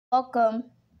Welcome,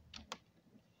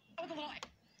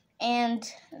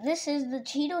 and this is the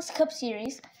Cheetos Cup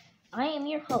Series. I am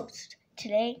your host.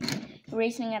 Today,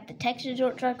 racing at the Texas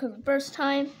Short Track for the first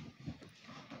time,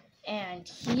 and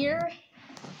here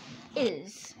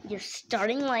is your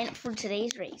starting lineup for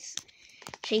today's race.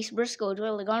 Chase Briscoe,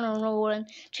 Joey Logano on roll 1.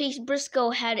 Chase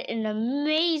Briscoe had an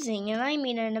amazing, and I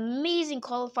mean an amazing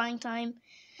qualifying time.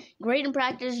 Great in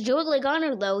practice. Joey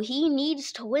Logano, though, he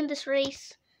needs to win this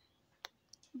race.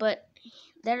 But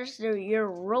there's your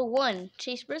row 1,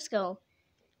 Chase Briscoe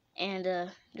and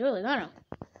Joey Logano.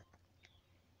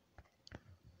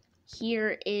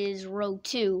 Here is row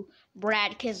 2,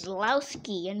 Brad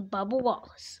Keselowski and Bubba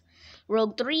Wallace. Row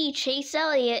 3, Chase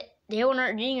Elliott, Dale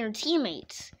Earnhardt Jr.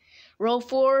 teammates. Row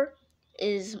 4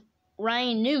 is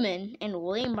Ryan Newman and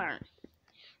William Byron.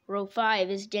 Row 5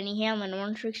 is Denny Hamlin and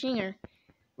Warren Truex Jr.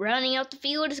 Rounding out the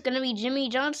field is going to be Jimmy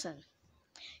Johnson.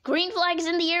 Green flag is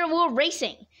in the air, we're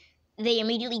racing. They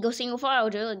immediately go single file.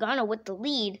 Joey Logano with the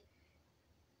lead.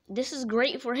 This is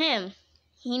great for him.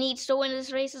 He needs to win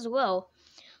this race as well.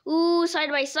 Ooh,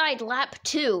 side by side, lap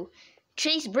 2.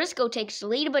 Chase Briscoe takes the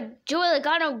lead, but Joey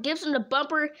Logano gives him the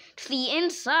bumper to the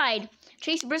inside.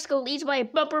 Chase Briscoe leads by a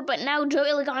bumper, but now Joey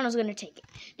Logano's going to take it.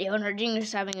 Dale Earnhardt Jr.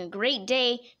 is having a great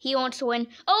day. He wants to win.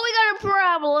 Oh, we got a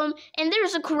problem, and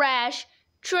there's a crash.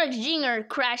 Truex Jr.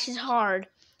 crashes hard,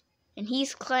 and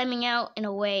he's climbing out and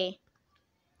away.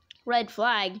 Red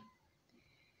flag.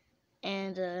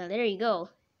 And there you go.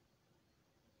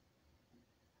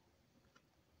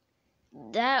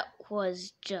 That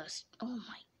was just, oh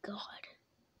my God.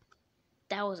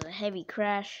 That was a heavy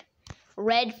crash.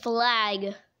 Red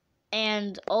flag.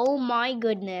 And oh my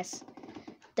goodness.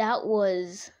 That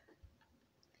was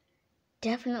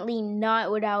definitely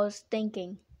not what I was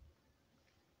thinking.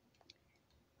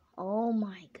 Oh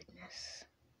my goodness.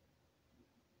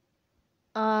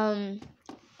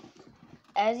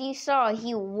 As you saw,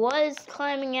 he was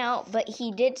climbing out, but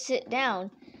he did sit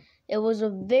down. It was a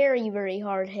very, very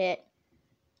hard hit.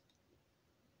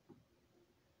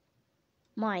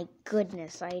 My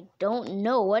goodness, I don't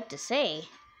know what to say.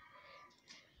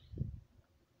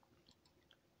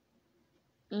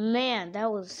 Man,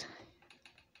 that was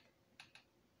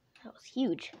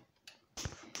huge.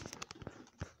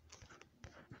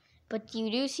 But you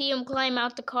do see him climb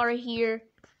out the car here.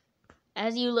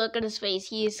 As you look at his face,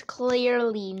 he is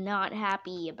clearly not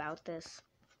happy about this.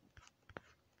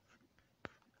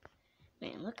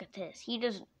 Man, look at this. He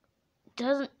just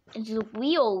doesn't, the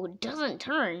wheel doesn't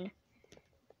turn.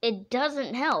 It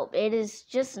doesn't help. It is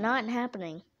just not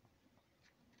happening.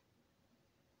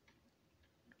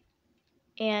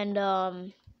 And,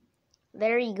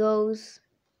 there he goes.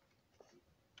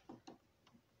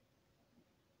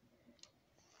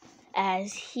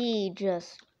 As he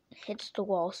just hits the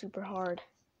wall super hard.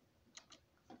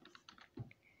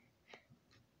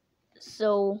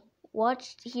 So,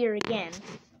 watch here again.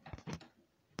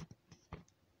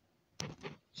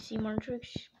 See Martin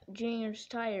Truex Jr.'s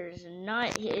tires, and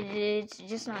it's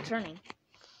just not turning.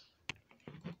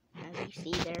 As you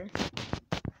see there.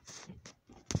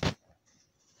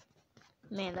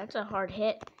 Man, that's a hard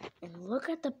hit. And look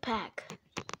at the pack.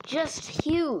 Just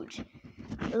huge.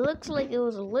 It looks like it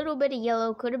was a little bit of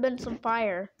yellow. Could have been some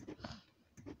fire.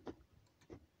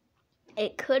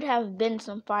 It could have been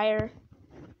some fire.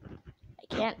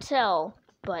 I can't tell.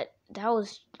 But that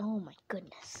was, oh my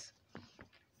goodness.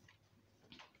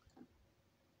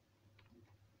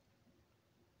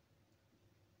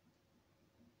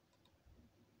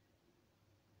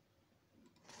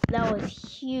 That was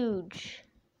huge.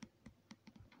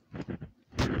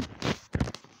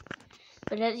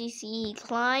 But as you see, he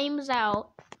climbs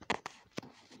out.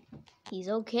 He's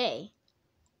okay.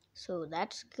 So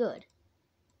that's good.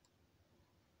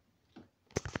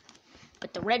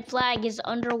 But the red flag is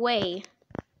underway.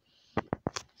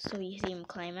 So you see him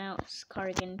climb out. His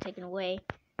car getting taken away.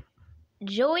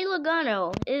 Joey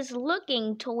Logano is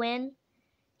looking to win.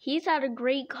 He's had a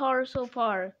great car so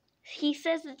far. He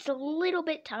says it's a little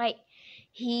bit tight.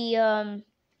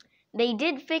 They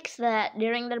did fix that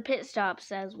during their pit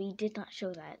stops, as we did not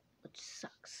show that, which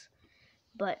sucks.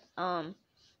 But,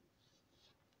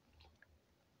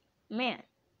 man.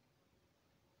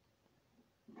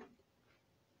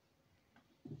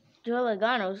 Joey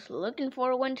Logano's looking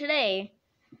for a win today.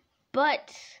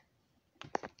 But,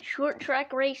 short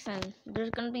track racing, there's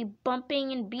going to be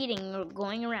bumping and beating or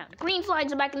going around. Green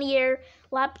flags are back in the air.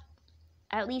 Lap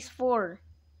at least 4.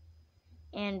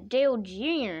 And Dale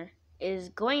Jr. is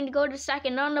going to go to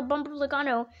second on the bumper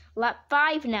Logano. Lap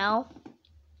 5 now.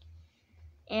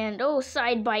 And oh,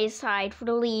 side by side for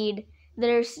the lead.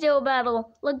 There's still a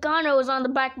battle. Logano is on the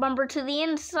back bumper to the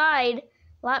inside.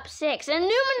 Lap 6. And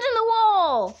Newman's in the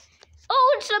wall.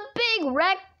 Oh, it's a big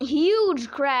wreck. Huge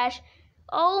crash.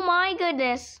 Oh my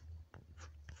goodness.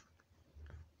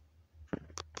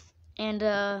 And,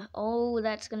 oh,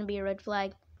 that's going to be a red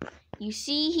flag. You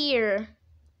see here.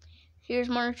 Here's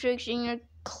Martin Truex Jr.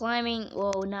 climbing.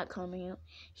 Well, not climbing out.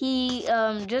 He,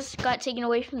 just got taken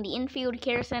away from the infield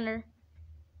care center.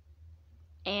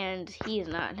 And he is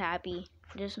not happy.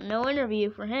 Just no interview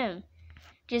for him.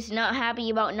 Just not happy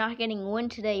about not getting a win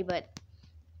today, but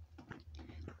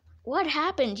what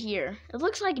happened here? It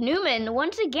looks like Newman,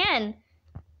 once again,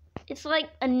 it's like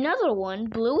another one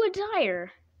blew a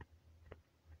tire.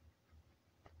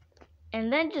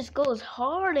 And then just goes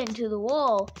hard into the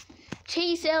wall.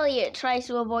 Chase Elliott tries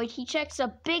to avoid. He checks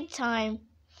up big time.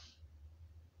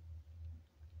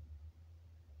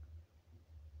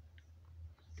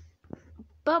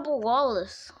 Bubba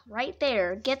Wallace, right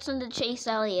there, gets into Chase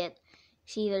Elliott.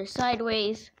 See, they're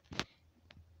sideways.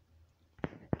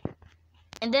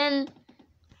 And then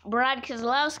Brad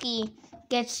Keselowski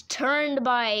gets turned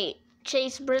by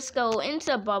Chase Briscoe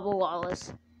into Bubba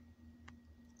Wallace.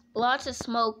 Lots of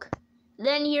smoke.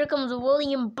 Then here comes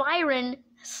William Byron.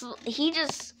 He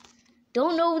just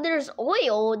don't know if there's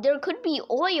oil. There could be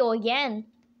oil again.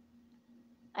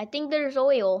 I think there's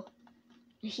oil.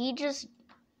 He just,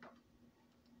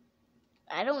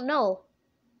 I don't know.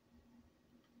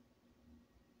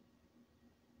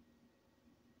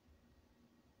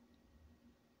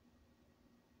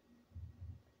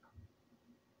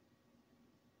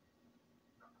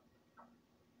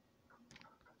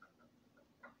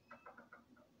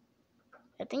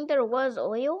 I think there was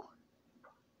oil.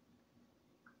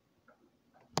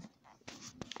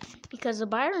 Because the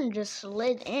Byron just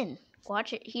slid in.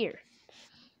 Watch it here.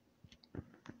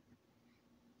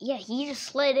 Yeah, he just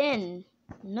slid in.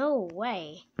 No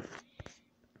way.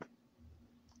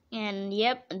 And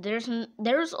yep, there's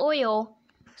oil.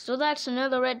 So that's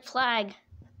another red flag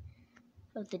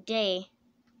of the day.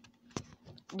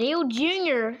 Dale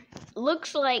Jr.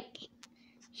 looks like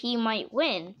he might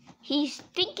win. He's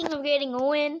thinking of getting a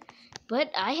win, but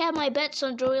I have my bets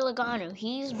on Joey Logano.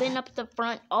 He's been up the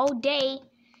front all day.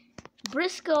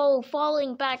 Briscoe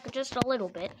falling back just a little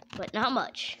bit, but not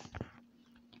much.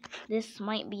 This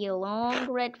might be a long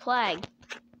red flag.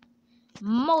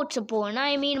 Multiple, and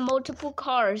I mean multiple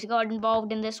cars got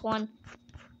involved in this one.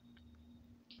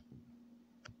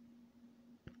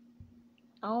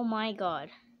 Oh my God.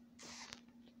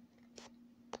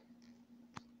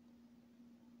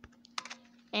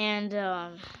 And,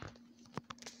 I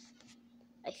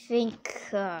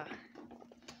think, I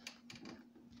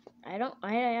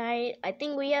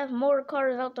think we have more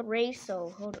cars out the race,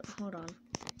 so hold on.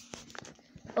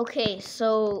 Okay,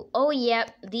 so, oh yeah,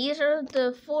 these are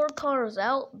the 4 cars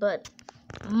out, but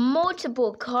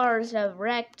multiple cars have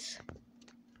wrecked.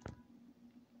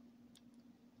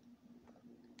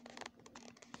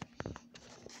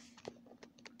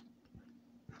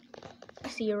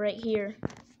 See it right here.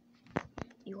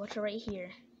 You watch it right here.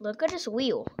 Look at this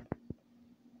wheel.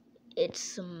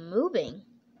 It's moving,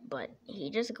 but he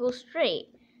just goes straight.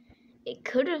 It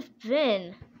could have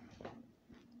been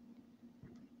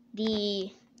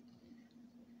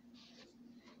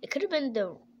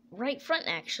the right front,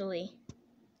 actually.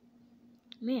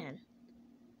 Man.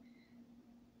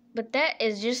 But that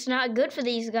is just not good for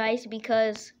these guys,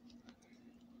 because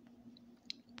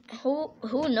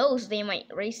who knows, they might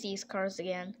race these cars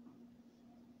again.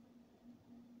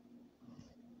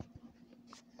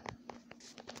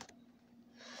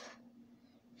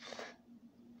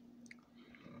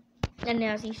 And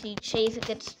as you see, Chase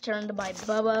gets turned by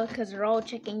Bubba because they're all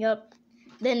checking up.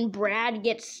 Then Brad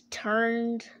gets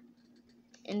turned,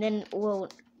 and then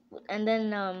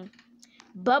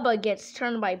Bubba gets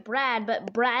turned by Brad,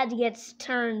 but Brad gets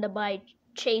turned by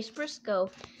Chase Briscoe.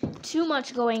 Too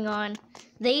much going on.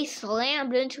 They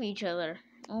slammed into each other.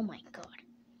 Oh my God.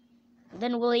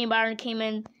 Then William Byron came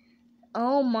in.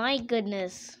 Oh my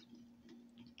goodness.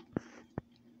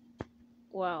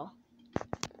 Wow.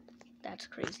 That's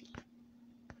crazy.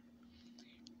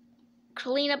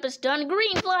 Cleanup is done.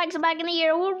 Green flags are back in the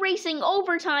air. We're racing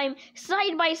overtime.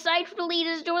 Side by side for the lead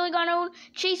is Joey Logano,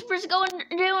 Chase Briscoe, and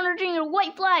Dale Earnhardt Jr.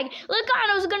 White flag.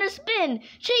 Logano's gonna spin.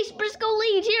 Chase Briscoe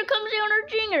leads. Here comes Dale Earnhardt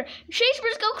Jr. Chase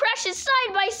Briscoe crashes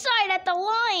side by side at the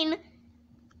line.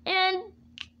 And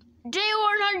Dale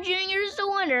Earnhardt Jr. is the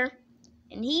winner.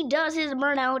 And he does his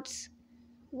burnouts.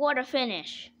 What a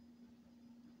finish.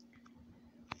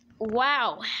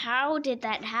 Wow, how did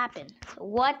that happen?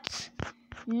 What?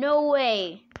 No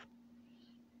way.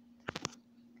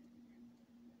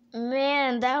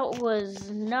 Man, that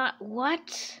was not...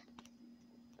 What?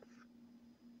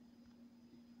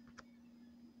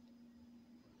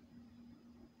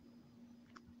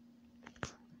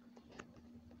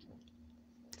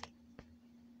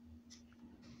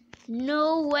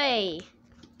 No way.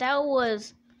 That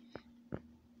was...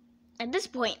 At this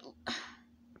point,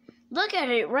 look at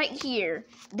it right here.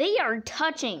 They are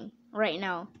touching right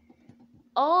now.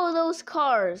 All those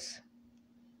cars.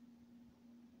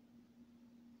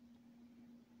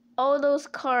 All those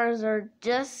cars are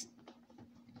just...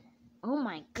 Oh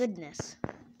my goodness.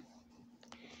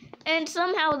 And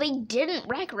somehow they didn't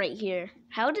wreck right here.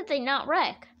 How did they not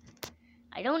wreck?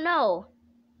 I don't know.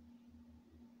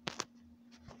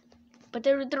 But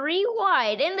they're 3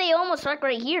 wide, and they almost wrecked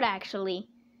right here, actually.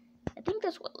 I think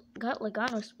that's what got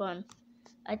Logano spun.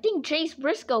 I think Chase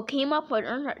Briscoe came up with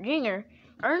Earnhardt Jr.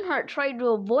 Earnhardt tried to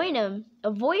avoid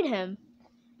him,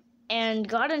 and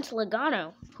got into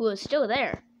Logano, who was still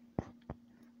there.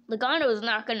 Logano was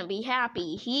not going to be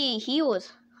happy. He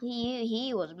was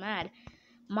mad.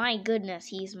 My goodness,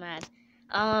 he's mad.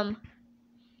 And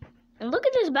look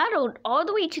at this battle all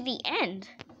the way to the end.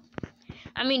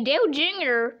 I mean, Dale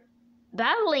Jr.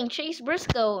 battling Chase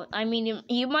Briscoe. I mean,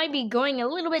 you might be going a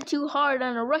little bit too hard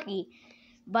on a rookie,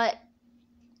 but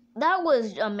that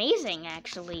was amazing,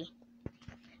 actually.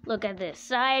 Look at this,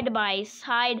 side by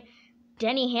side.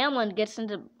 Denny Hamlin gets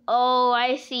into... Oh,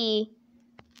 I see.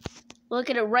 Look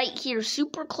at it right here,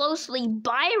 super closely.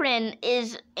 Byron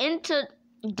is into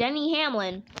Denny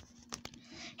Hamlin.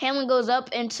 Hamlin goes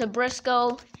up into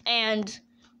Briscoe and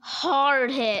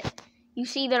hard hit. You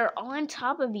see they're on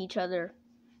top of each other.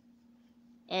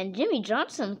 And Jimmy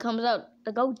Johnson comes out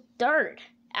to go third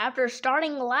after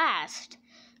starting last.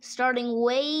 Starting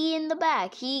way in the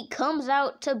back, he comes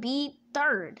out to be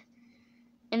third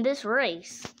in this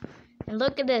race. And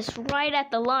look at this, right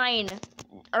at the line,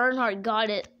 Earnhardt got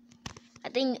it. I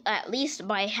think at least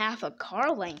by half a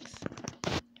car length.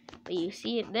 But you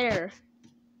see it there.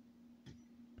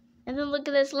 And then look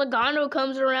at this, Logano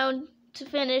comes around to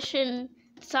finish in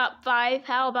top 5.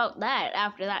 How about that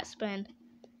after that spin?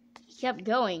 He kept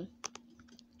going.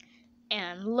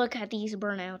 And look at these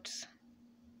burnouts.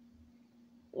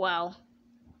 Wow.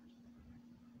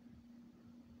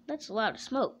 That's a lot of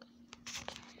smoke.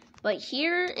 But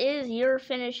here is your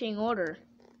finishing order.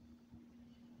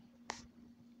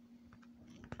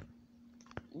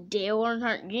 Dale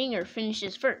Earnhardt Jr.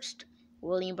 finishes first.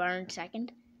 William Byron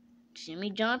second. Jimmy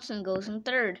Johnson goes in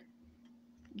third.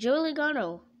 Joey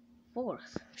Logano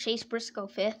fourth. Chase Briscoe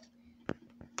fifth.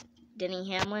 Denny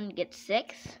Hamlin gets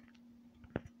sixth.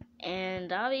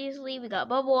 And obviously we got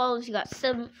Bubba Wallace, you got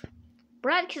seventh.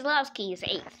 Brad Keselowski is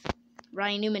eighth.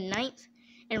 Ryan Newman ninth.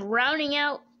 And rounding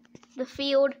out the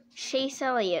field, Chase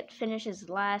Elliott finishes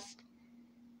last.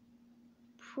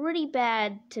 Pretty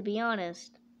bad, to be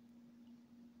honest.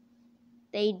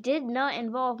 They did not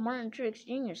involve Martin Truex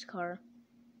Jr.'s car.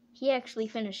 He actually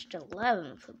finished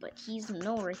 11th, but he's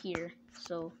nowhere here,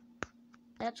 so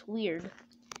that's weird.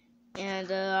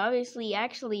 And obviously,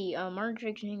 Martin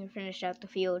Truex Jr. finished out the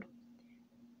field.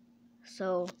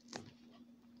 So,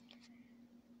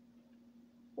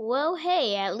 well,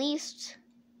 hey, at least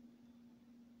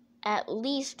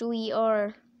we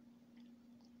are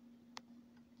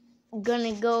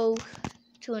gonna go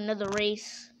to another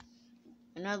race,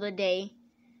 another day.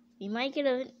 We might get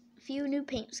a few new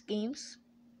paint schemes.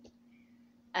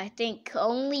 I think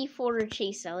only for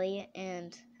Chase Elliott,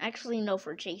 and actually no,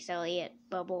 for Chase Elliott,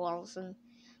 Bubba Wallace, and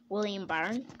William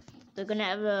Byron. They're gonna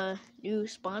have a new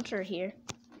sponsor here.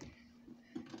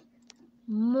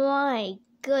 My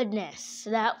goodness,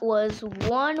 that was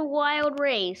one wild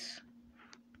race.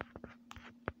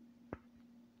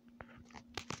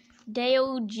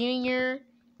 Dale Jr.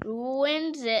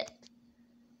 wins it.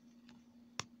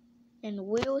 And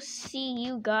we'll see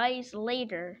you guys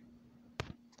later.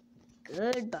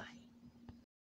 Goodbye.